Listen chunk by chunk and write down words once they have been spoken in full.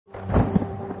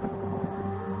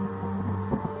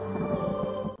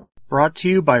Brought to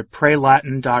you by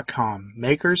PrayLatin.com,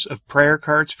 makers of prayer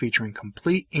cards featuring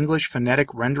complete English phonetic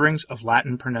renderings of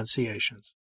Latin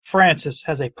pronunciations. Francis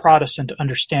has a Protestant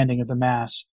understanding of the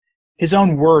Mass. His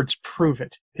own words prove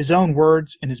it. His own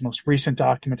words in his most recent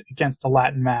document against the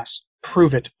Latin Mass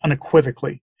prove it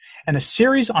unequivocally. And a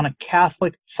series on a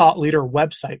Catholic thought leader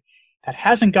website that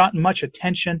hasn't gotten much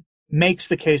attention makes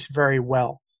the case very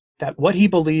well, that what he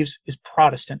believes is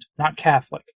Protestant, not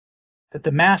Catholic. That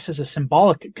the Mass is a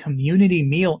symbolic community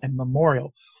meal and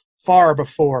memorial far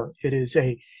before it is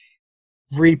a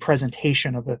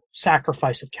representation of the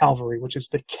sacrifice of Calvary, which is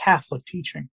the Catholic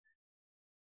teaching.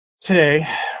 Today,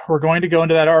 we're going to go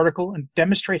into that article and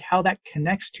demonstrate how that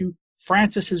connects to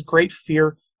Francis's great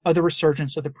fear of the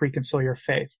resurgence of the preconciliar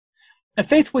faith. A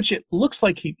faith which it looks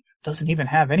like he doesn't even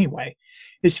have anyway.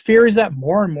 His fear is that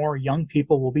more and more young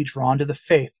people will be drawn to the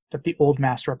faith that the Old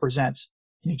Mass represents,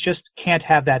 and he just can't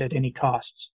have that at any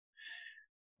costs.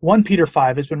 1 Peter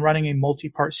 5 has been running a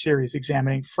multi-part series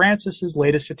examining Francis's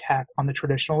latest attack on the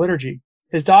traditional liturgy.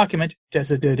 His document,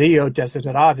 Desiderio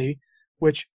Desideravi,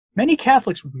 which many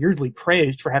Catholics weirdly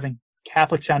praised for having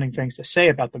Catholic-sounding things to say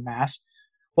about the Mass,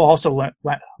 while also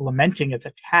lamenting its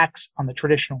attacks on the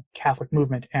traditional Catholic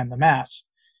movement and the Mass.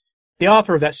 The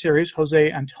author of that series,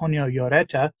 Jose Antonio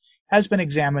Lloreta, has been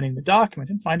examining the document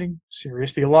and finding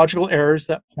serious theological errors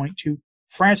that point to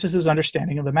Francis's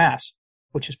understanding of the Mass,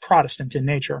 which is Protestant in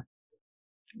nature.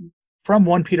 From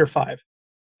 1 Peter 5.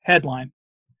 Headline: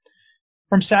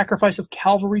 From Sacrifice of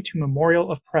Calvary to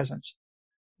Memorial of Presence.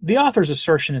 The author's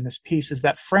assertion in this piece is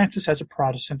that Francis has a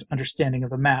Protestant understanding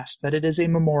of the Mass, that it is a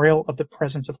memorial of the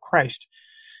presence of Christ,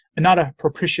 and not a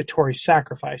propitiatory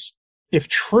sacrifice. If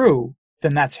true,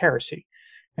 then that's heresy,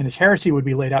 and his heresy would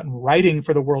be laid out in writing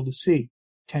for the world to see.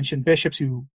 Attention bishops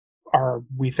who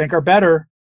we think are better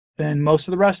than most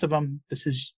of the rest of them, this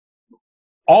is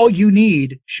all you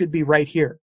need should be right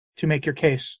here to make your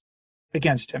case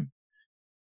against him.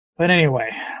 But anyway,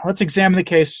 let's examine the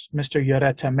case Mr.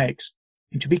 Lloreta makes.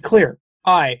 And to be clear,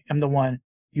 I am the one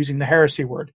using the heresy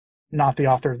word, not the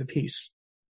author of the piece.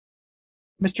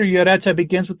 Mr. Lloreta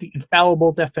begins with the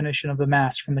infallible definition of the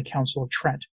Mass from the Council of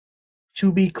Trent.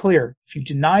 To be clear, if you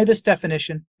deny this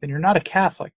definition, then you're not a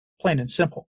Catholic, plain and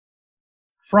simple.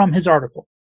 From his article,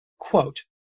 quote,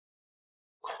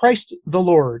 Christ the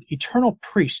Lord, eternal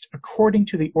priest, according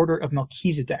to the order of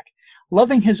Melchizedek,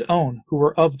 loving his own who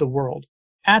were of the world,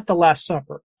 at the Last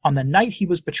Supper, on the night he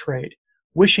was betrayed,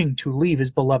 wishing to leave his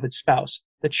beloved spouse,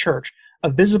 the Church, a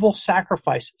visible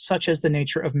sacrifice such as the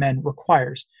nature of men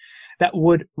requires, that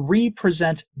would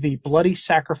represent the bloody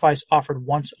sacrifice offered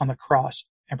once on the cross,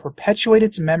 and perpetuate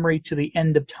its memory to the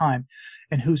end of time,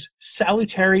 and whose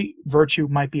salutary virtue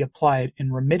might be applied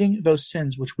in remitting those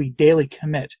sins which we daily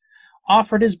commit,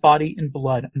 offered his body and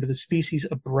blood under the species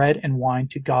of bread and wine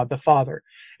to God the Father,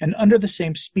 and under the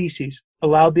same species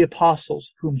allowed the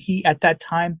apostles, whom he at that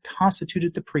time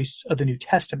constituted the priests of the New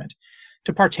Testament,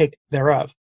 to partake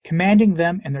thereof, commanding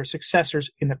them and their successors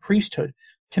in the priesthood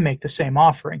to make the same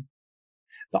offering.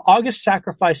 The august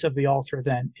sacrifice of the altar,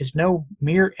 then, is no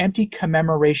mere empty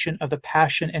commemoration of the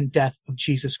passion and death of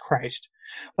Jesus Christ,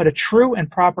 but a true and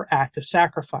proper act of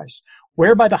sacrifice,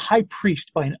 whereby the high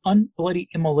priest, by an unbloody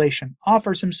immolation,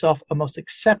 offers himself a most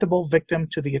acceptable victim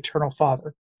to the eternal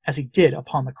Father, as he did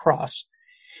upon the cross.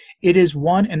 It is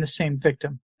one and the same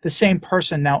victim. The same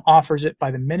person now offers it by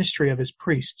the ministry of his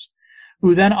priests,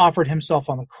 who then offered himself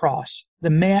on the cross, the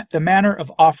manner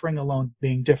of offering alone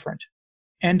being different.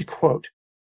 End quote.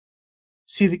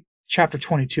 See chapter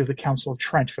 22 of the Council of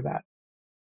Trent for that.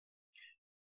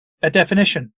 That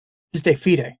definition is de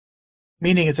fide,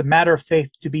 meaning it's a matter of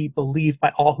faith to be believed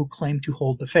by all who claim to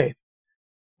hold the faith.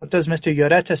 What does Mr.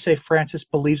 Lloreta say Francis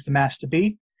believes the Mass to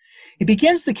be? He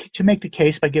begins to make the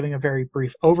case by giving a very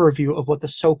brief overview of what the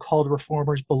so-called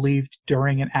reformers believed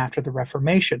during and after the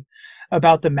Reformation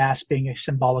about the Mass being a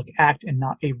symbolic act and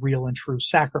not a real and true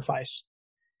sacrifice.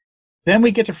 Then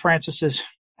we get to Francis's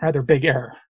rather big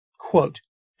error. Quote,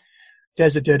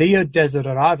 Desiderio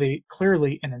Desideravi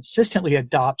clearly and insistently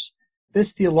adopts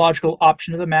this theological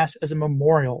option of the Mass as a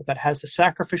memorial that has the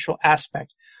sacrificial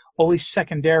aspect only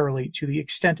secondarily to the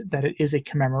extent that it is a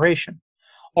commemoration.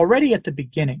 Already at the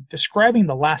beginning, describing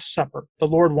the Last Supper the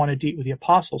Lord wanted to eat with the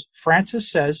apostles,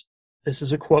 Francis says, this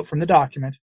is a quote from the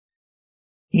document,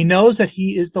 He knows that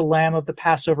he is the lamb of the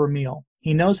Passover meal.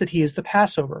 He knows that he is the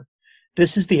Passover.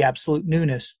 This is the absolute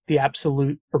newness, the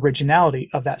absolute originality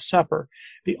of that supper,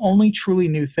 the only truly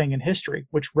new thing in history,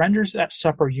 which renders that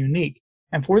supper unique,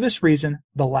 and for this reason,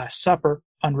 the Last Supper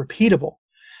unrepeatable.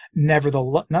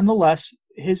 Nonetheless,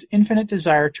 his infinite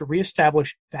desire to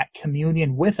reestablish that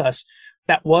communion with us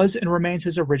That was and remains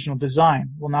his original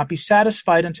design, will not be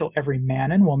satisfied until every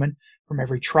man and woman from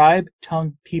every tribe,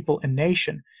 tongue, people, and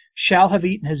nation shall have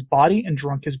eaten his body and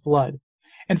drunk his blood.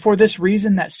 And for this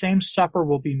reason that same supper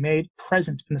will be made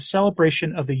present in the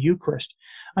celebration of the Eucharist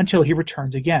until he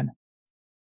returns again.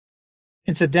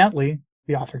 Incidentally,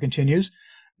 the author continues,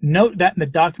 note that in the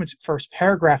document's first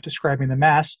paragraph describing the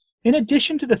Mass, in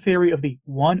addition to the theory of the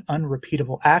one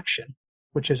unrepeatable action,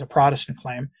 which is a Protestant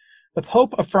claim, the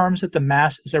Pope affirms that the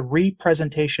Mass is a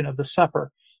representation of the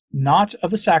supper, not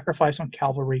of the sacrifice on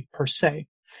Calvary per se.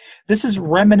 This is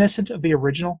reminiscent of the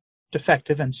original,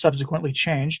 defective, and subsequently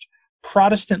changed,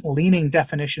 Protestant-leaning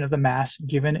definition of the Mass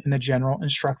given in the General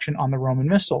Instruction on the Roman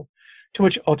Missal, to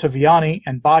which Ottaviani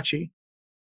and Bacci,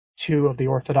 two of the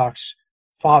Orthodox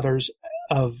fathers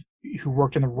who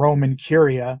worked in the Roman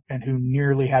Curia and who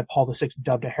nearly had Paul VI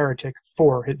dubbed a heretic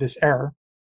for this error,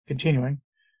 continuing,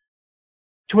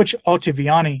 to which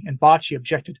Ottaviani and Bacci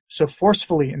objected so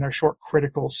forcefully in their short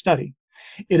critical study.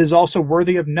 It is also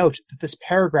worthy of note that this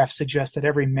paragraph suggests that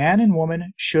every man and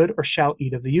woman should or shall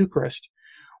eat of the Eucharist,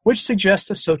 which suggests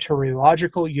a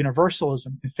soteriological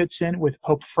universalism and fits in with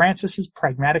Pope Francis's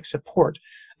pragmatic support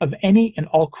of any and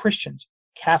all Christians,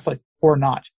 Catholic or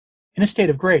not, in a state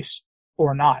of grace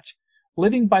or not,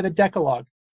 living by the Decalogue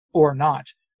or not,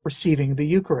 receiving the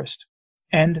Eucharist.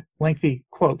 End lengthy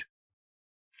quote.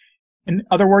 In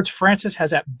other words, Francis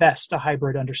has at best a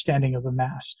hybrid understanding of the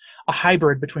Mass, a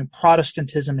hybrid between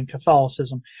Protestantism and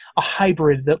Catholicism, a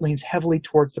hybrid that leans heavily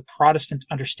towards the Protestant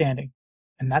understanding.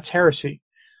 And that's heresy.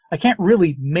 I can't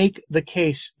really make the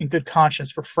case in good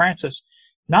conscience for Francis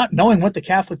not knowing what the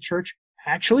Catholic Church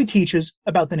actually teaches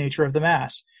about the nature of the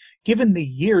Mass, given the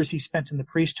years he spent in the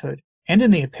priesthood and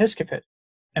in the episcopate,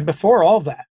 and before all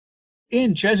that,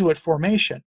 in Jesuit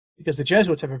formation, because the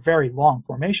Jesuits have a very long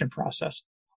formation process,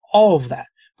 all of that,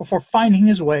 before finding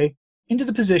his way into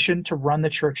the position to run the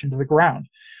church into the ground.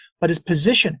 But his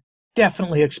position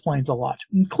definitely explains a lot,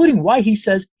 including why he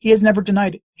says he has never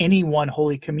denied anyone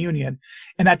Holy Communion,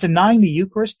 and that denying the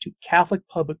Eucharist to Catholic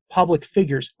public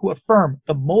figures who affirm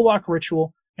the Moloch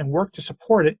ritual and work to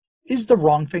support it is the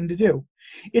wrong thing to do.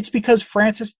 It's because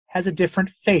Francis has a different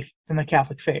faith than the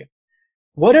Catholic faith.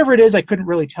 Whatever it is, I couldn't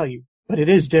really tell you, but it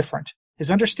is different. His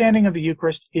understanding of the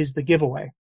Eucharist is the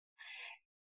giveaway.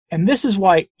 And this is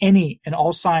why any and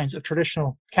all signs of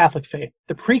traditional Catholic faith,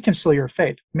 the preconciliar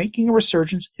faith, making a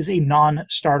resurgence is a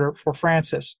non-starter for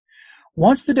Francis.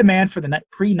 Once the demand for the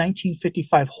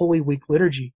pre-1955 Holy Week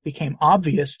liturgy became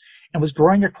obvious and was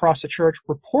growing across the church,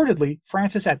 reportedly,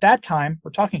 Francis at that time,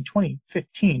 we're talking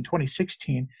 2015,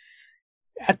 2016,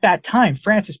 at that time,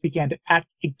 Francis began to act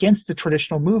against the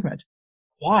traditional movement.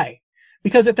 Why?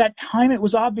 Because at that time it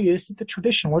was obvious that the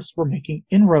traditionalists were making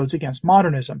inroads against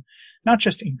modernism, not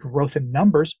just in growth in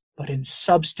numbers, but in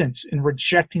substance, in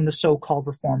rejecting the so-called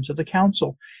reforms of the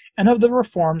Council, and of the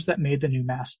reforms that made the new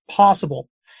Mass possible,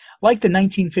 like the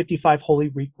 1955 Holy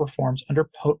Week reforms under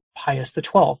Pope Pius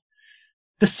XII.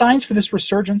 The signs for this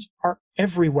resurgence are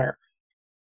everywhere,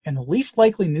 and the least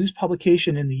likely news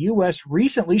publication in the U.S.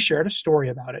 recently shared a story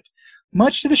about it,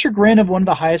 much to the chagrin of one of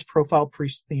the highest profile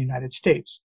priests in the United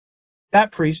States.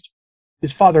 That priest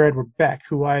is Father Edward Beck,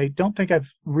 who I don't think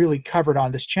I've really covered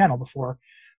on this channel before,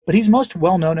 but he's most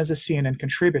well known as a CNN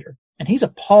contributor, and he's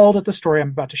appalled at the story I'm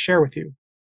about to share with you.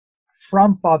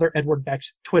 From Father Edward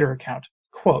Beck's Twitter account,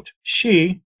 quote,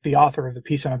 she, the author of the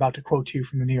piece I'm about to quote to you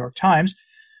from the New York Times,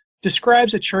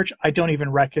 describes a church I don't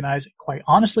even recognize, quite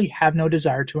honestly have no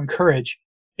desire to encourage.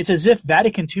 It's as if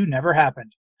Vatican II never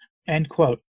happened. End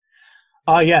quote.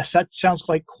 Yes, that sounds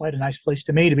like quite a nice place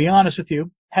to me, to be honest with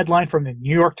you. Headline from the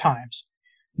New York Times.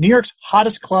 New York's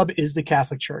hottest club is the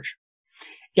Catholic Church.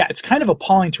 Yeah, it's kind of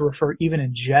appalling to refer even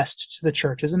in jest to the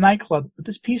church as a nightclub, but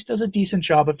this piece does a decent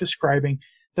job of describing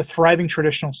the thriving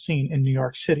traditional scene in New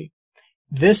York City.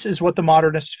 This is what the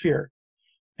modernists fear.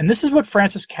 And this is what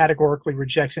Francis categorically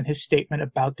rejects in his statement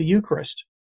about the Eucharist.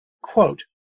 Quote,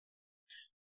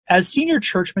 as senior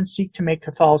churchmen seek to make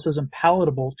Catholicism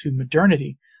palatable to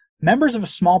modernity, members of a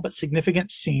small but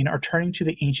significant scene are turning to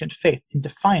the ancient faith in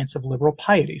defiance of liberal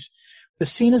pieties. The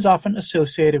scene is often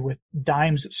associated with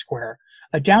Dimes Square,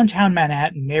 a downtown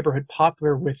Manhattan neighborhood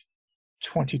popular with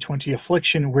 2020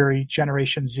 affliction-weary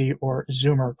Generation Z or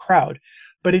Zoomer crowd,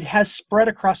 but it has spread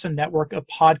across a network of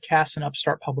podcasts and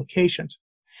upstart publications.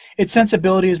 Its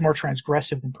sensibility is more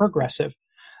transgressive than progressive.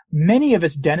 Many of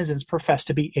its denizens profess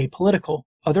to be apolitical.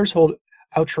 Others hold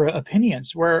outre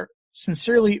opinions, where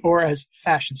sincerely or as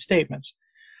fashion statements.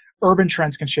 Urban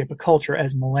trends can shape a culture,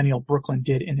 as millennial Brooklyn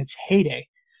did in its heyday.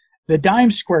 The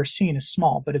Dimes Square scene is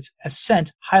small, but its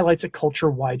ascent highlights a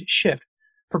culture-wide shift.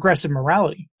 Progressive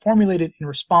morality, formulated in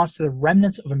response to the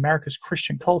remnants of America's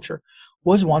Christian culture,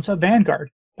 was once a vanguard.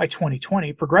 By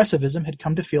 2020, progressivism had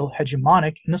come to feel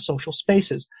hegemonic in the social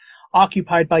spaces,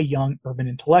 occupied by young urban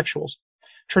intellectuals.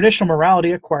 Traditional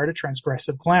morality acquired a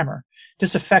transgressive glamour.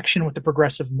 Disaffection with the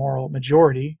progressive moral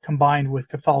majority, combined with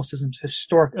Catholicism's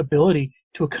historic ability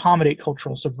to accommodate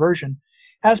cultural subversion,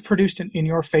 has produced an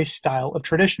in-your-face style of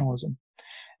traditionalism.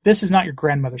 This is not your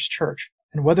grandmother's church,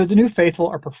 and whether the new faithful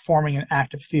are performing an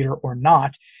act of theater or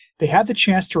not, they have the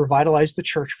chance to revitalize the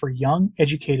church for young,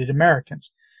 educated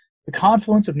Americans. The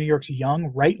confluence of New York's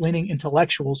young, right-leaning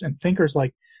intellectuals and thinkers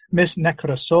like Miss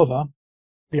Nekrasova,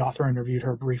 the author interviewed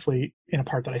her briefly in a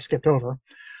part that I skipped over,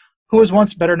 who was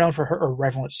once better known for her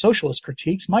irreverent socialist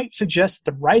critiques, might suggest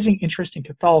that the rising interest in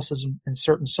Catholicism in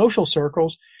certain social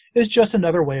circles is just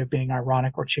another way of being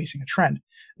ironic or chasing a trend.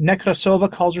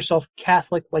 Nekrasova calls herself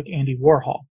Catholic like Andy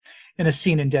Warhol. In a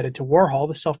scene indebted to Warhol,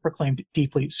 the self-proclaimed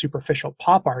deeply superficial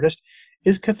pop artist,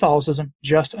 is Catholicism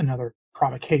just another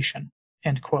provocation?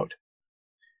 End quote.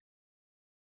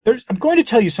 I'm going to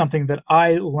tell you something that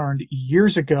I learned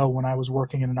years ago when I was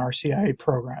working in RCIA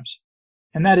programs,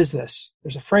 and that is this.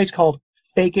 There's a phrase called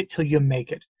fake it till you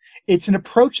make it. It's an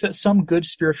approach that some good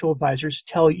spiritual advisors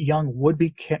tell young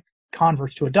would-be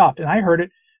converts to adopt, and I heard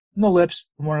it from the lips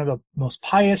of one of the most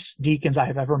pious deacons I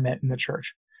have ever met in the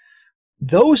church.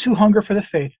 Those who hunger for the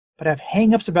faith but have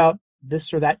hang-ups about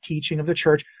this or that teaching of the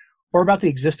church or about the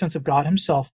existence of God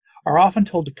himself are often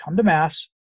told to come to Mass,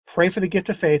 pray for the gift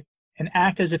of faith, and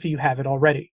act as if you have it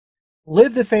already.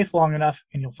 Live the faith long enough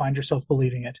and you'll find yourself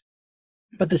believing it.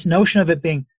 But this notion of it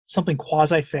being something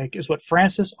quasi-fake is what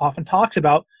Francis often talks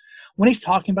about when he's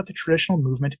talking about the traditional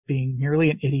movement being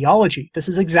merely an ideology. This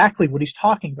is exactly what he's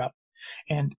talking about.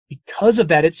 And because of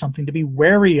that, it's something to be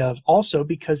wary of also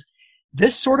because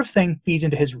this sort of thing feeds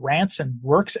into his rants and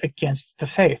works against the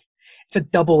faith. It's a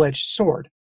double-edged sword.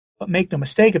 But make no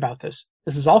mistake about this.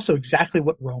 This is also exactly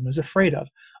what Rome is afraid of,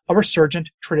 a resurgent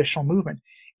traditional movement.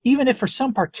 Even if for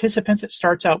some participants it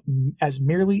starts out as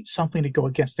merely something to go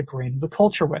against the grain of the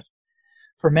culture with.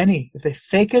 For many, if they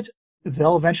fake it,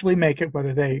 they'll eventually make it,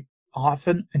 whether they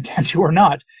often intend to or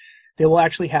not. They will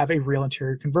actually have a real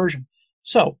interior conversion.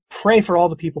 So pray for all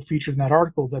the people featured in that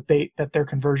article that their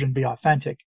conversion be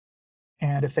authentic.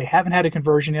 And if they haven't had a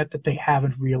conversion yet, that they have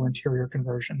a real interior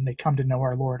conversion. They come to know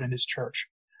our Lord and his church.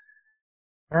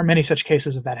 There are many such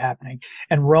cases of that happening,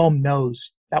 and Rome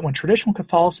knows that when traditional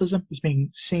Catholicism is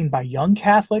being seen by young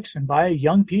Catholics and by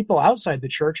young people outside the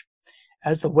church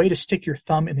as the way to stick your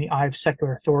thumb in the eye of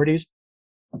secular authorities,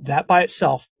 that by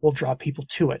itself will draw people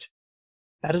to it.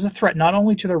 That is a threat not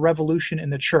only to the revolution in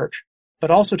the church, but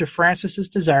also to Francis's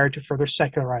desire to further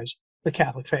secularize the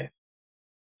Catholic faith.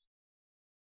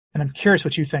 And I'm curious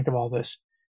what you think of all this.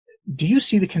 Do you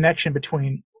see the connection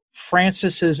between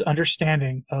Francis's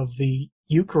understanding of the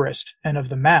Eucharist and of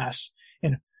the Mass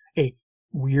in a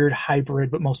weird hybrid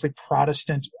but mostly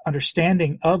Protestant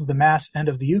understanding of the Mass and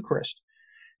of the Eucharist?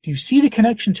 Do you see the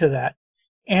connection to that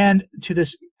and to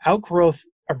this outgrowth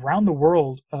around the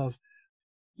world of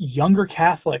younger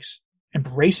Catholics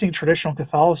embracing traditional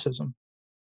Catholicism?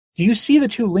 Do you see the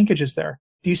two linkages there?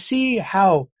 Do you see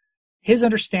how his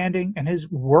understanding and his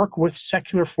work with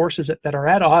secular forces that are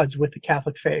at odds with the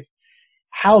Catholic faith,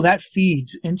 how that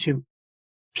feeds into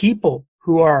people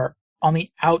who are on the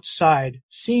outside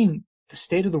seeing the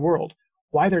state of the world,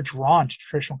 why they're drawn to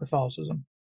traditional Catholicism?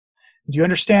 Do you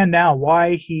understand now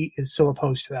why he is so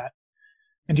opposed to that?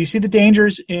 And do you see the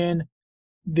dangers in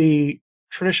the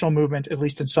traditional movement, at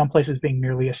least in some places, being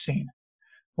merely a scene?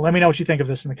 Well, let me know what you think of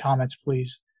this in the comments,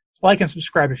 please. Like and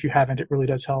subscribe if you haven't. It really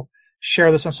does help.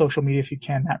 Share this on social media if you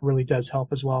can. That really does help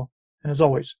as well. And as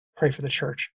always, pray for the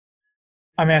church.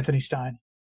 I'm Anthony Stein.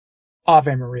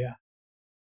 Ave Maria.